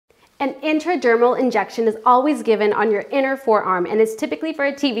An intradermal injection is always given on your inner forearm and is typically for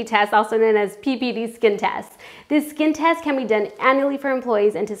a TB test, also known as PPD skin test. This skin test can be done annually for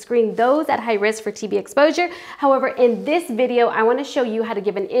employees and to screen those at high risk for TB exposure. However, in this video, I want to show you how to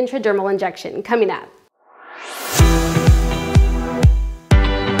give an intradermal injection. Coming up.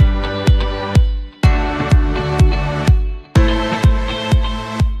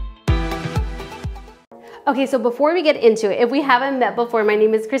 Okay, so before we get into it, if we haven't met before, my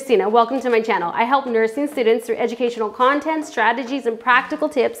name is Christina. Welcome to my channel. I help nursing students through educational content, strategies, and practical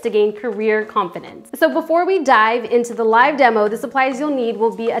tips to gain career confidence. So before we dive into the live demo, the supplies you'll need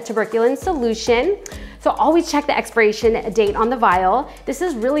will be a tuberculin solution. So always check the expiration date on the vial. This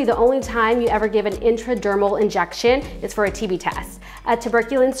is really the only time you ever give an intradermal injection. It's for a TB test. A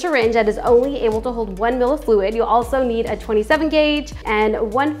tuberculin syringe that is only able to hold 1 ml of fluid. You'll also need a 27 gauge and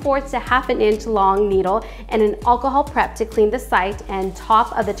 1/4 to 1/2 inch long needle and an alcohol prep to clean the site and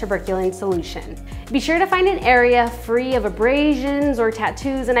top of the tuberculin solution. Be sure to find an area free of abrasions or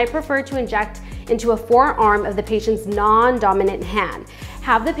tattoos, and I prefer to inject into a forearm of the patient's non-dominant hand.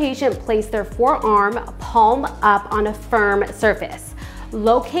 Have the patient place their forearm palm up on a firm surface.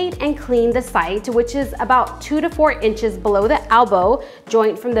 Locate and clean the site, which is about 2 to 4 inches below the elbow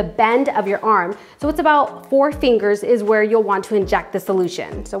joint from the bend of your arm. So it's about 4 fingers is where you'll want to inject the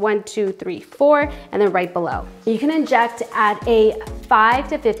solution. So 1, 2, 3, 4, and then right below. You can inject at a 5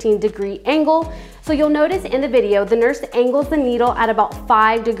 to 15 degree angle. So you'll notice in the video, the nurse angles the needle at about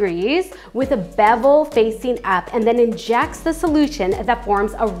 5 degrees with a bevel facing up and then injects the solution that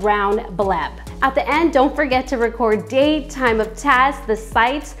forms a round bleb. At the end, don't forget to record date, time of test, the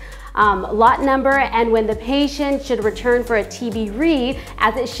site, lot number, and when the patient should return for a TB read,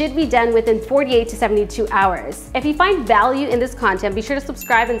 as it should be done within 48 to 72 hours. If you find value in this content, be sure to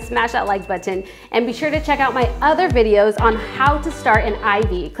subscribe and smash that like button, and be sure to check out my other videos on how to start an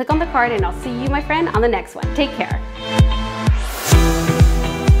IV. Click on the card and I'll see you, my friend, on the next one. Take care.